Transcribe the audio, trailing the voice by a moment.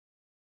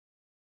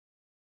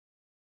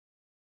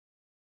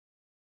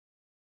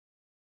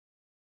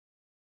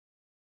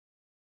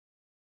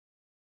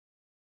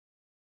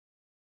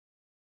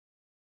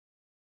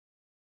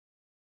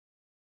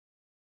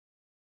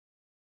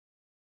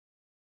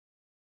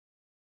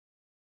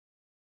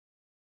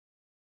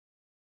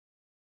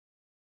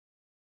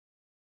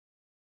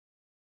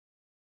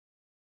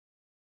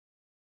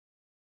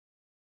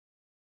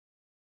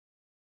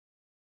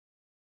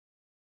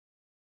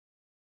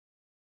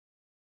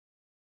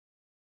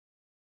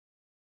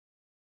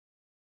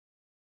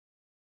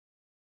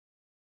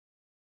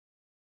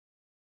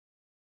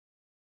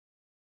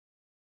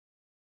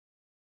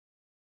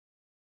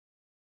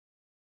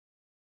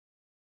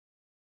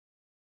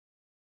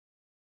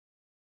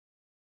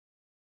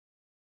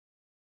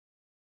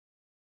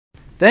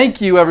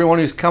Thank you, everyone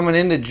who's coming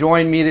in to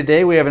join me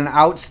today. We have an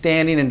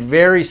outstanding and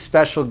very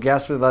special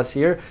guest with us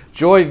here,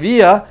 Joy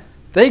Villa.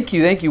 Thank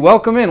you, thank you.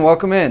 Welcome in,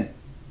 welcome in.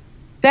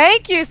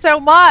 Thank you so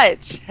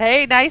much.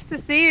 Hey, nice to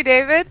see you,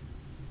 David.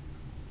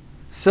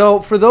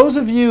 So, for those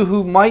of you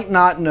who might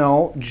not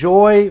know,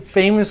 Joy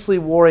famously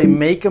wore a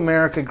Make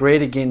America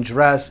Great Again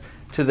dress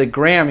to the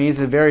Grammys,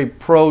 a very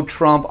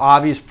pro-Trump,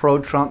 obvious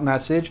pro-Trump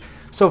message.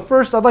 So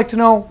first, I'd like to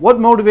know, what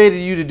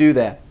motivated you to do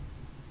that?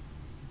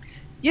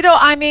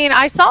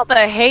 I saw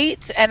the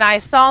hate and I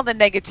saw the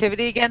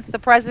negativity against the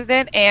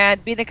president,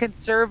 and being a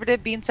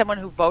conservative, being someone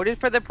who voted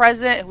for the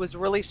president, who was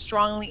really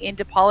strongly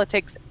into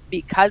politics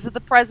because of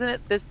the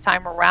president this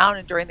time around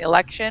and during the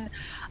election,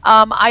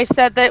 I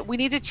said that we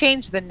need to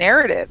change the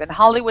narrative. And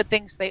Hollywood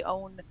thinks they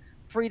own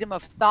freedom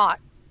of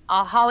thought.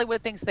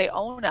 Hollywood thinks they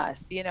own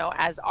us,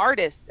 as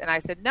artists. And I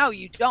said, no,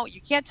 you don't.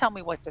 You can't tell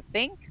me what to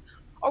think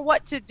or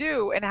what to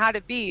do and how to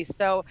be.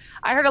 So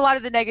I heard a lot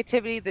of the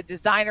negativity. The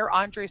designer,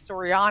 Andre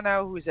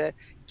Soriano, who's a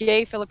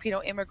gay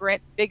Filipino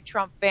immigrant, big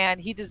Trump fan,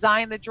 he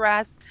designed the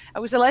dress.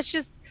 And we said, let's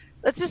just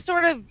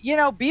sort of,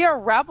 be a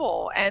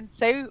rebel and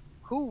say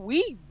who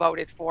we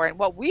voted for, and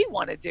what we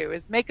want to do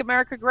is make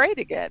America great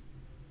again.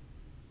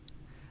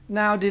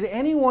 Now, did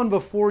anyone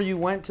before you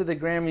went to the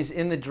Grammys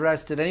in the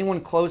dress, did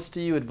anyone close to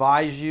you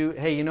advise you,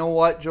 hey, you know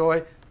what,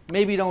 Joy,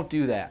 maybe don't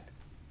do that?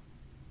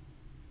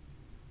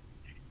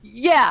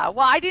 Yeah,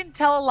 well, I didn't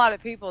tell a lot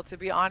of people, to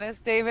be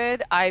honest,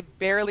 David. I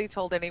barely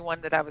told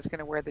anyone that I was going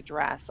to wear the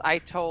dress. I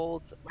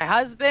told my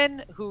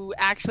husband, who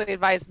actually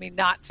advised me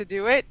not to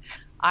do it.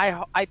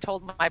 I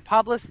told my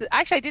publicist.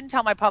 Actually, I didn't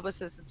tell my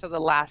publicist until the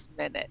last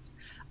minute.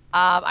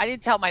 I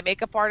didn't tell my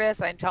makeup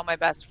artist. I didn't tell my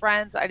best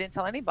friends. I didn't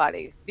tell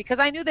anybody because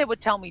I knew they would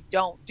tell me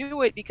don't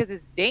do it because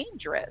it's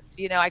dangerous.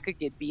 I could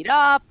get beat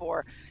up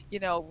or,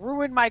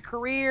 ruin my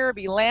career,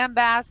 be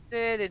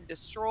lambasted and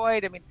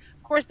destroyed. I mean,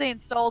 of course, they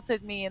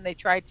insulted me and they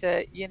tried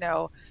to,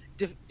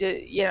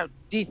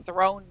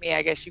 dethrone me,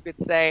 I guess you could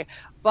say.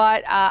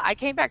 But I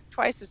came back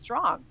twice as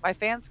strong. My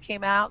fans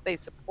came out. They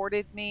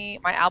supported me.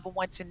 My album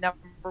went to #1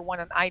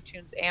 on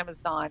iTunes,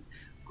 Amazon,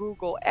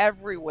 Google,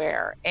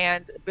 everywhere,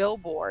 and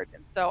Billboard.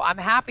 And so I'm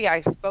happy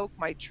I spoke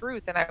my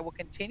truth, and I will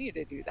continue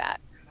to do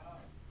that.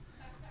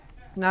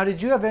 Now,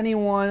 did you have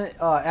anyone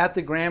at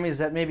the Grammys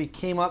that maybe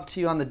came up to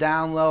you on the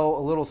down low,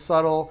 a little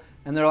subtle,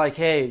 and they're like,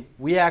 hey,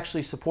 we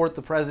actually support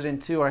the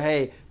president too, or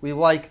hey, we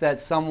like that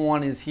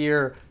someone is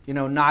here,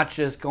 not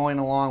just going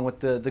along with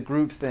the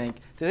group think?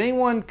 Did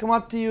anyone come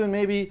up to you and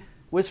maybe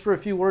whisper a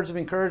few words of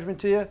encouragement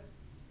to you?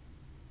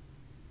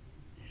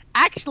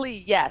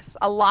 Actually, yes,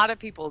 a lot of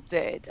people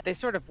did. They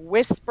sort of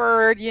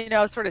whispered,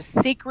 sort of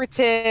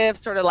secretive,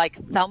 sort of like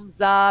thumbs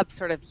up,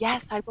 sort of,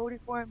 yes, I voted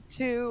for him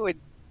too. And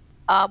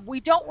we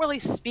don't really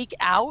speak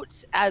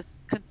out as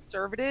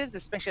conservatives,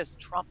 especially as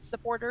Trump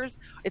supporters.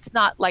 It's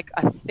not like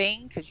a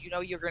thing because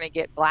you're going to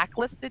get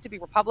blacklisted to be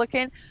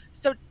Republican.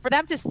 So for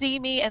them to see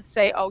me and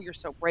say, oh, you're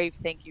so brave,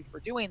 thank you for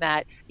doing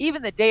that,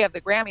 even the day of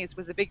the Grammys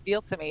was a big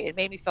deal to me. It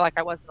made me feel like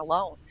I wasn't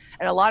alone.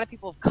 And a lot of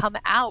people have come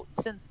out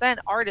since then,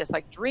 artists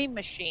like Dream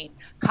Machine,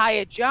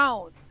 Kaya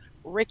Jones,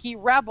 Ricky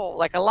Rebel,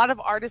 like a lot of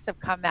artists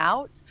have come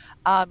out.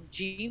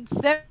 Gene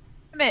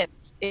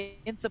Simmons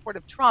in support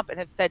of Trump and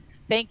have said,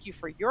 thank you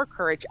for your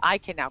courage. I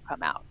can now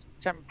come out,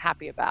 which I'm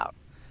happy about.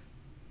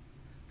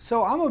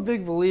 So I'm a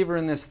big believer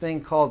in this thing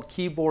called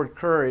keyboard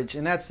courage,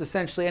 and that's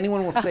essentially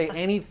anyone will say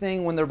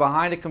anything when they're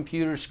behind a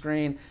computer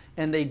screen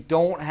and they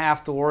don't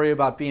have to worry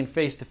about being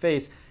face to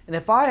face. And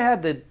if I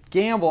had to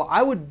gamble,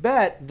 I would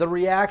bet the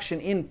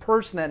reaction in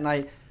person that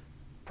night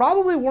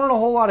probably weren't a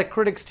whole lot of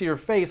critics to your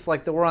face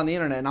like there were on the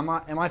internet. And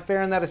am I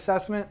fair in that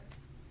assessment?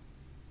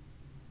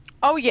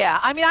 Oh, yeah.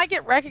 I mean, I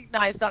get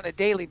recognized on a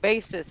daily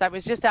basis. I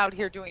was just out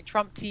here doing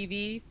Trump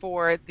TV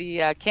for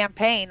the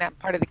campaign. I'm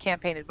part of the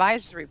campaign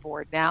advisory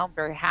board now. I'm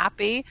very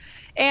happy.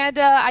 And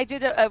I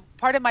did a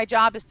part of my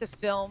job is to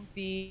film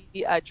the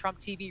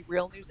Trump TV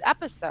Real News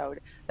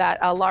episode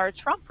that Laura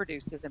Trump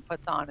produces and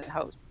puts on and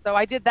hosts. So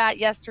I did that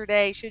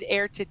yesterday, should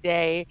air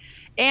today.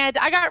 And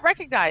I got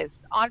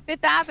recognized on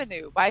Fifth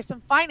Avenue by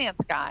some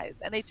finance guys,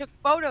 and they took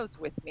photos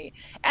with me.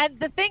 And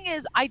the thing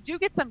is, I do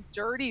get some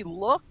dirty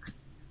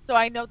looks. So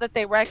I know that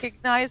they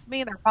recognize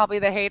me. They're probably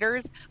the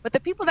haters. But the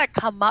people that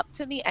come up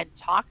to me and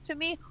talk to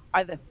me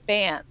are the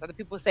fans, are the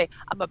people who say,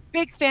 I'm a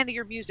big fan of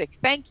your music.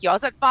 Thank you. I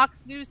was at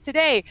Fox News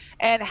today,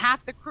 and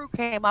half the crew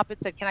came up and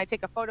said, can I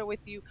take a photo with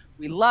you?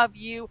 We love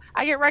you.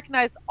 I get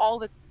recognized all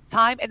the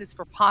time, and it's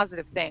for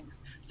positive things.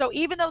 So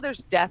even though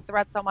there's death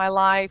threats on my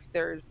life,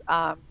 there's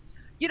a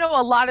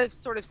lot of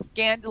sort of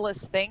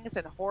scandalous things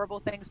and horrible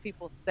things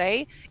people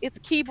say, it's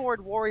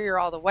keyboard warrior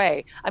all the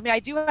way. I mean, I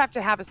do have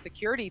to have a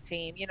security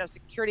team.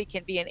 Security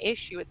can be an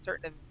issue at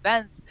certain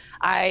events.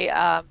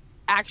 I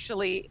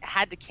actually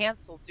had to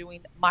cancel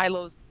doing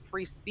Milo's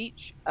free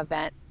speech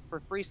event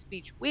for Free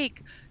Speech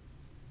Week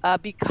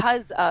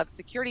because of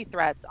security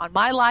threats on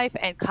my life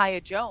and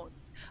Kaya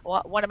Jones,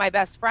 one of my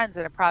best friends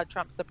and a proud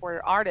Trump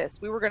supporter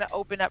artist. We were going to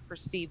open up for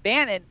Steve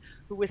Bannon,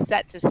 who was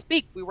set to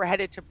speak. We were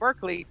headed to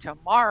Berkeley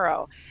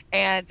tomorrow.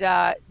 And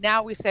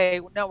now we say,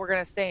 no, we're going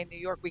to stay in New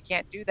York. We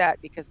can't do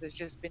that because there's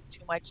just been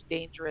too much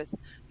dangerous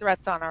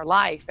threats on our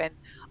life. And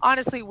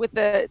honestly, with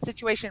the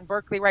situation in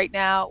Berkeley right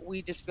now,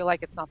 we just feel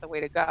like it's not the way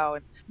to go.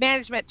 And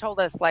management told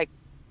us, like,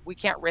 we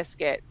can't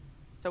risk it.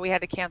 So we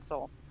had to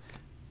cancel.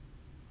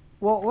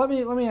 Well, let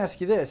me ask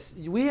you this.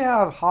 We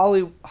have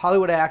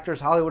Hollywood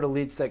actors, Hollywood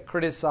elites that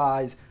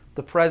criticize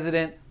the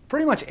president,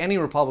 pretty much any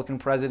Republican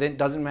president,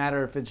 doesn't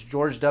matter if it's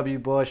George W.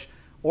 Bush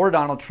or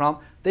Donald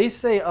Trump. They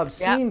say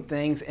obscene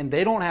things, and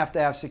they don't have to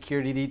have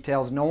security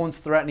details. No one's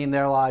threatening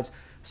their lives.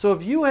 So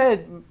if you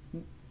had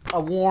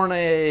worn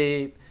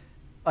a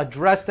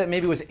dress that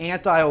maybe was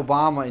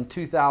anti-Obama in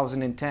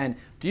 2010,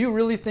 do you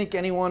really think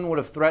anyone would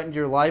have threatened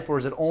your life, or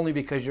is it only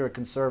because you're a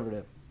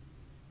conservative?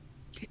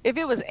 If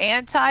it was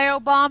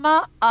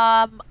anti-Obama,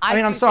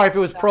 I'm sorry if it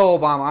was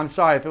pro-Obama. I'm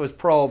sorry if it was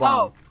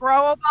pro-Obama. Oh,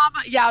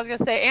 pro-Obama? Yeah, I was going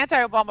to say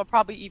anti-Obama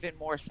probably even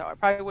more so. I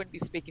probably wouldn't be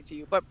speaking to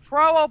you. But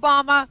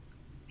pro-Obama,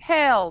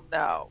 hell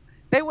no.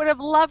 They would have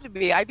loved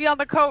me. I'd be on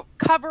the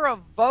cover of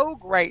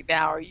Vogue right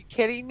now. Are you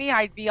kidding me?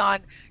 I'd be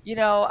on,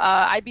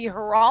 I'd be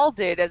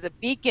heralded as a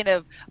beacon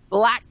of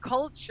Black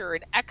culture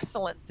and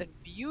excellence and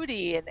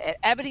beauty. And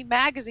Ebony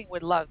Magazine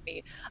would love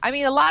me. I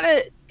mean, a lot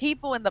of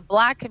people in the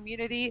Black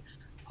community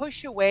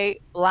push away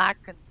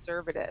Black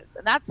conservatives.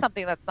 And that's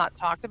something that's not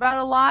talked about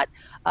a lot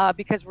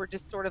because we're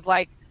just sort of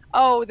like,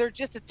 oh, they're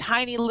just a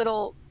tiny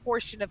little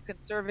portion of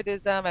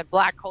conservatism and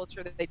Black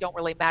culture that they don't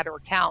really matter or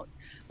count.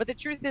 But the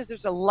truth is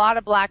there's a lot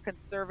of Black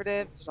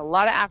conservatives. There's a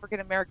lot of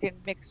African-American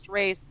mixed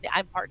race.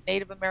 I'm part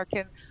Native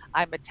American.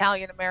 I'm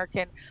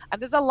Italian-American.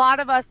 And there's a lot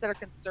of us that are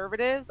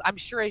conservatives, I'm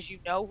sure, as you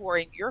know, who are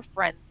in your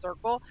friend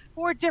circle,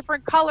 who are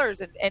different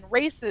colors and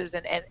races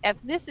and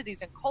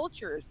ethnicities and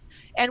cultures.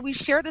 And we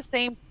share the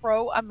same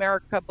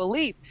pro-America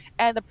belief.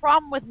 And the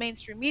problem with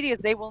mainstream media is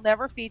they will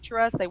never feature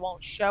us. They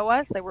won't show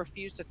us. They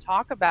refuse to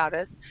talk about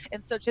us.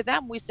 And so to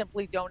them, we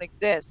simply don't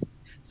exist.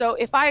 So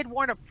if I had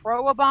worn a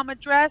pro-Obama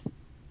dress,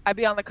 I'd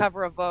be on the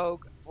cover of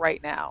Vogue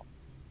right now.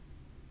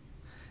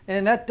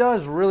 And that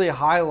does really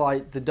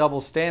highlight the double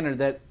standard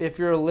that if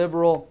you're a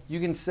liberal, you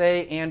can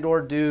say and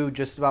or do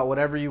just about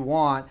whatever you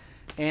want.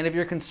 And if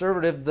you're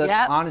conservative, the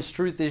honest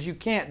truth is you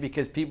can't,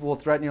 because people will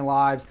threaten your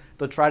lives.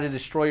 They'll try to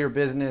destroy your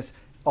business,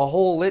 a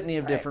whole litany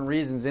of different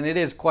reasons. And it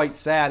is quite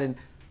sad. And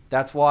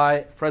that's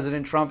why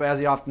President Trump, as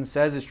he often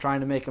says, is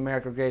trying to make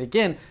America great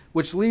again,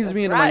 which leads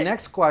me into my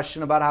next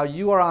question about how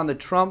you are on the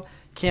Trump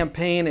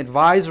Campaign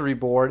Advisory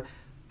Board.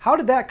 How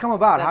did that come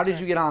about? How did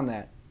you get on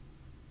that?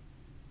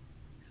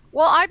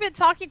 Well, I've been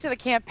talking to the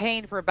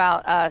campaign for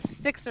about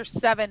 6 or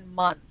 7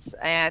 months,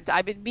 and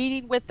I've been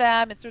meeting with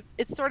them.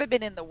 It's sort of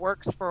been in the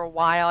works for a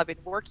while. I've been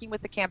working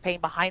with the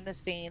campaign behind the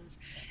scenes,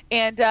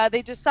 and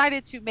they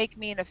decided to make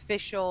me an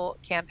official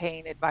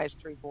campaign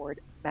advisory board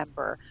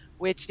member,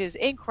 which is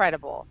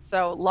incredible.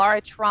 So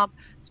Laura Trump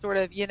sort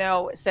of,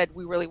 said,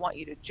 we really want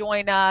you to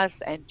join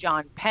us, and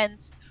John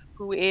Pence,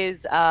 who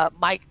is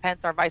Mike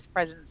Pence, our vice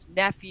president's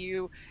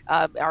nephew,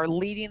 are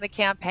leading the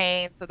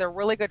campaign. So they're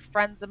really good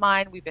friends of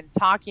mine. We've been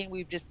talking.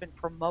 We've just been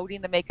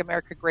promoting the Make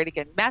America Great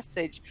Again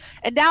message.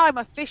 And now I'm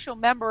official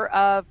member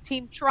of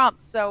Team Trump.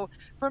 So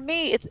for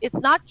me, it's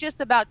not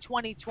just about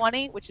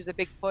 2020, which is a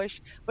big push,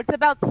 but it's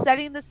about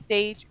setting the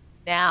stage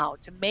now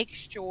to make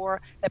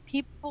sure that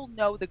people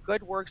know the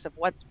good works of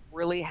what's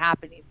really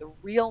happening, the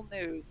real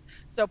news.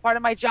 So part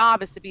of my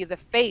job is to be the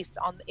face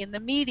in the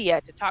media,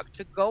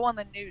 to go on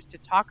the news, to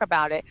talk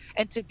about it,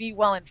 and to be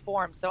well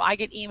informed. So I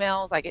get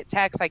emails, I get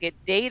texts, I get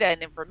data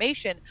and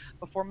information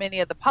before many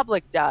of the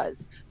public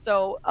does.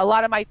 So a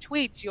lot of my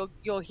tweets,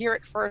 you'll hear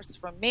it first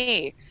from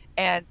me.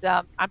 And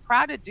I'm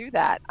proud to do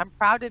that. I'm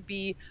proud to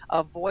be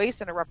a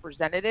voice and a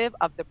representative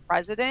of the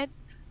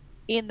president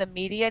in the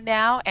media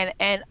now,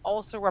 and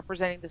also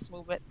representing this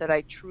movement that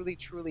I truly,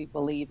 truly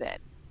believe in.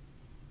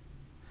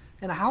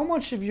 And how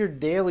much of your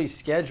daily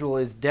schedule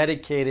is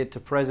dedicated to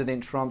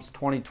President Trump's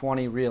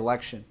 2020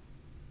 reelection?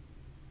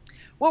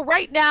 Well,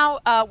 right now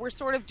we're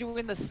sort of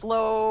doing the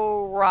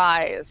slow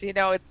rise.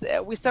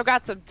 We still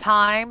got some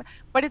time,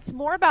 but it's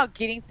more about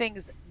getting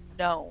things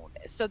known.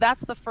 So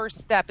that's the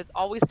first step. It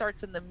always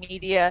starts in the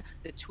media,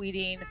 the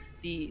tweeting,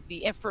 the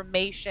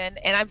information,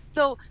 and I'm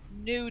still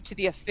new to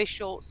the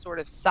official sort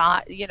of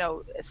side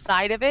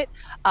of it.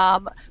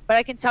 But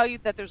I can tell you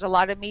that there's a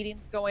lot of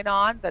meetings going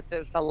on, that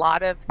there's a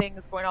lot of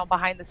things going on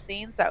behind the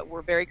scenes that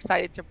we're very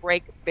excited to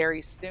break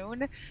very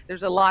soon.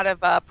 There's a lot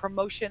of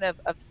promotion of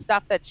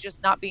stuff that's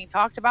just not being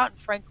talked about and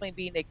frankly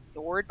being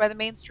ignored by the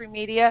mainstream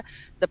media.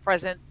 The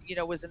president,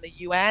 was in the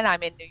UN.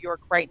 I'm in New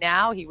York right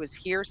now. He was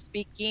here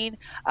speaking.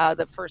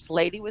 The first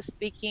lady was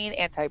speaking,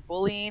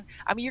 anti-bullying.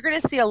 I mean, you're going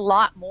to see a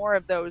lot more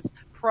of those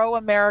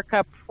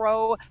pro-America,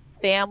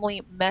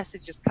 pro-family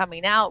messages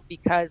coming out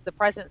because the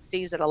president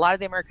sees that a lot of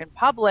the American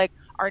public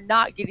are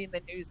not getting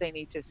the news they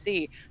need to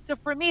see. So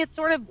for me, it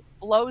sort of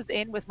flows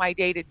in with my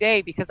day to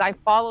day because I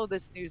follow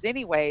this news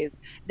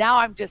anyways. Now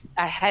I'm just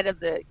ahead of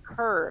the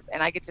curve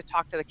and I get to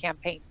talk to the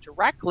campaign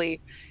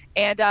directly.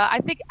 And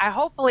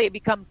hopefully it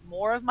becomes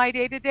more of my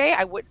day to day.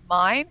 I wouldn't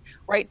mind.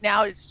 Right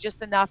now, it's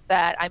just enough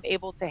that I'm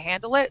able to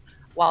handle it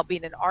while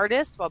being an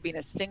artist, while being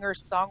a singer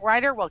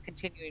songwriter, while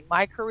continuing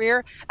my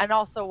career, and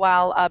also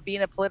while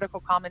being a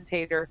political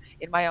commentator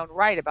in my own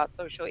right about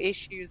social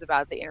issues,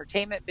 about the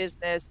entertainment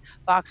business.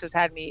 Fox has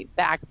had me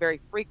back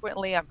very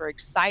frequently. I'm very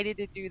excited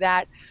to do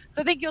that.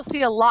 So I think you'll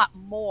see a lot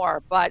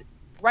more, but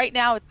right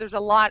now there's a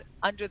lot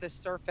under the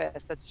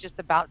surface that's just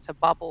about to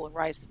bubble and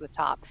rise to the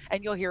top,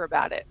 and you'll hear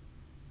about it.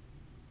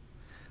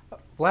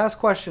 Last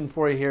question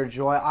for you here,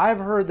 Joy. I've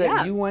heard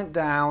that you went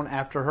down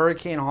after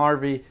Hurricane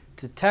Harvey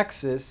to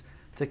Texas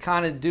to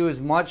kind of do as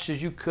much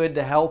as you could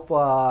to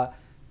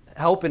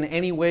help in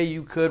any way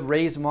you could,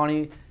 raise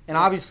money. And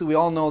obviously we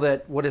all know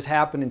that what has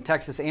happened in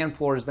Texas and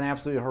Florida has been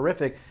absolutely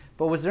horrific.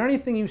 But was there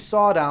anything you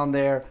saw down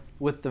there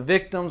with the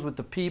victims, with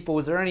the people?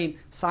 Was there any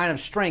sign of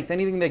strength,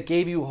 anything that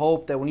gave you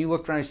hope that when you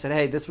looked around you said,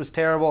 hey, this was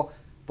terrible,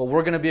 but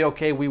we're going to be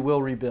okay, we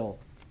will rebuild?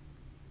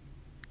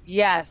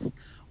 Yes.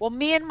 Well,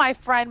 me and my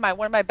friend,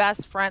 one of my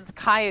best friends,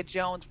 Kaya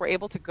Jones, were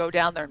able to go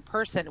down there in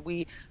person.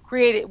 We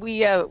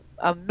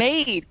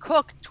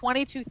cooked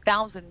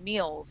 22,000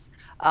 meals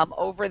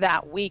over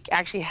that week,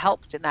 actually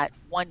helped in that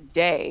one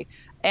day.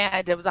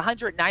 And it was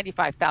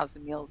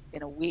 195,000 meals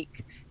in a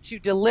week to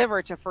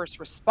deliver to first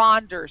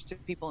responders, to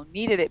people who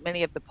needed it.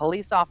 Many of the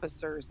police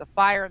officers, the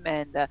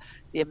firemen, the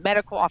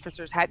medical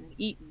officers hadn't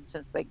eaten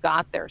since they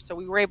got there. So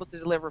we were able to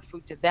deliver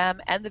food to them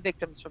and the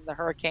victims from the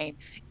hurricane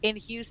in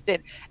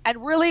Houston.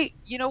 And really,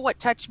 you know what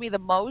touched me the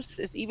most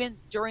is even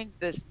during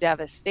this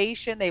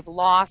devastation, they've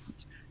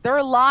lost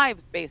their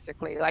lives,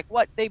 basically, like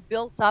what they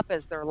built up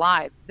as their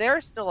lives. They're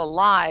still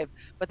alive,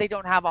 but they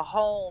don't have a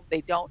home.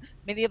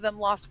 Many of them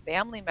lost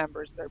family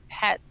members, their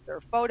pets,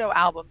 their photo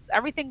albums,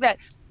 everything that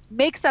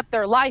makes up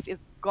their life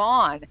is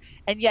gone.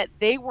 And yet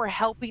they were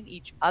helping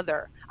each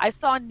other. I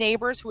saw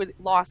neighbors who had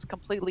lost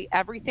completely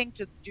everything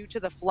due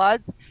to the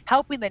floods,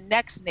 helping the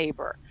next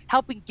neighbor,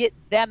 helping get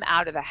them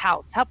out of the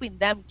house, helping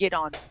them get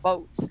on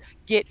boats,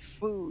 get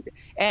food.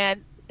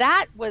 And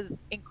that was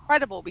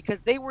incredible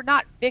because they were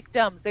not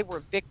victims, they were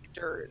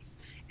victors.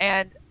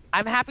 And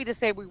I'm happy to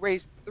say we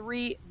raised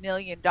 $3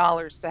 million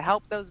to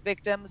help those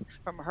victims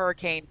from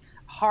Hurricane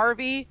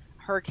Harvey,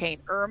 Hurricane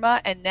Irma,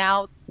 and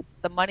now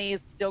the money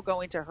is still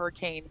going to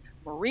Hurricane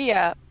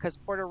Maria because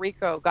Puerto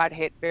Rico got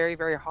hit very,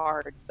 very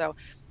hard. So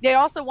they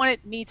also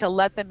wanted me to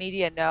let the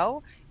media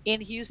know in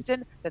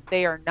Houston that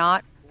they are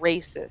not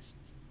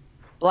racists.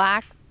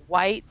 Black,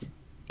 white,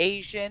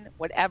 Asian,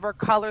 whatever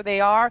color they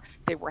are,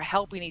 they were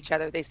helping each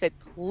other. They said,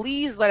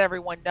 please let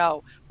everyone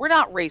know we're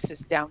not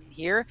racist down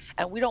here,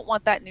 and we don't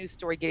want that news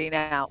story getting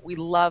out. We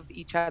love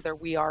each other.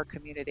 We are a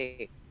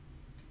community.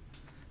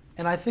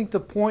 And I think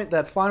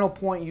that final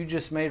point you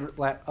just made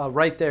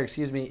right there,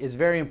 is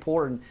very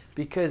important,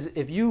 because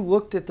if you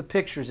looked at the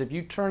pictures, if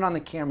you turned on the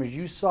cameras,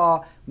 you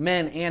saw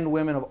men and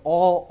women of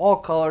all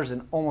colors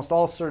and almost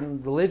all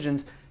certain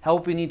religions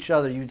helping each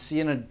other. You'd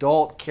see an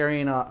adult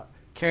carrying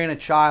a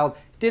child.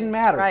 Didn't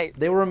matter. Right.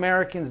 They were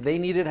Americans. They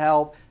needed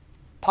help.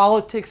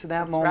 Politics at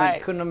that moment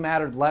right. couldn't have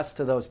mattered less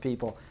to those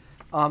people.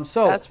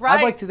 So That's right.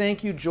 I'd like to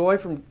thank you, Joy,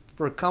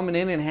 for coming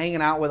in and hanging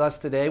out with us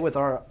today with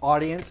our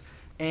audience.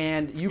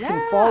 And you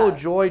can follow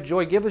Joy.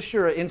 Joy, give us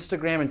your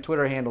Instagram and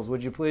Twitter handles,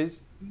 would you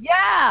please?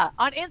 Yeah.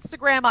 On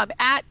Instagram, I'm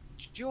at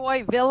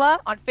Joy Villa.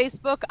 On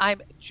Facebook,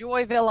 I'm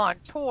Joy Villa on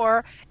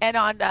tour. And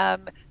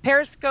on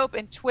Periscope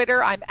and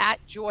Twitter, I'm at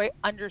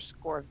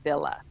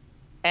Joy_Villa.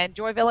 And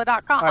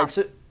joyvilla.com. All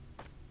right.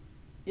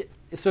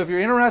 So if you're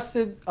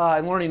interested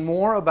in learning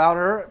more about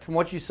her from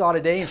what you saw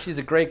today, and she's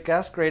a great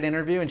guest, great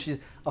interview, and she's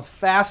a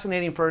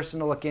fascinating person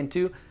to look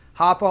into,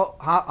 hop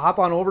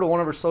on over to one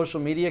of her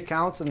social media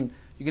accounts and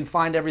you can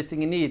find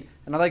everything you need.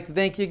 And I'd like to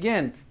thank you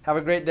again. Have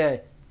a great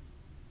day.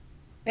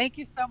 Thank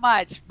you so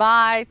much.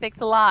 Bye.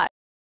 Thanks a lot.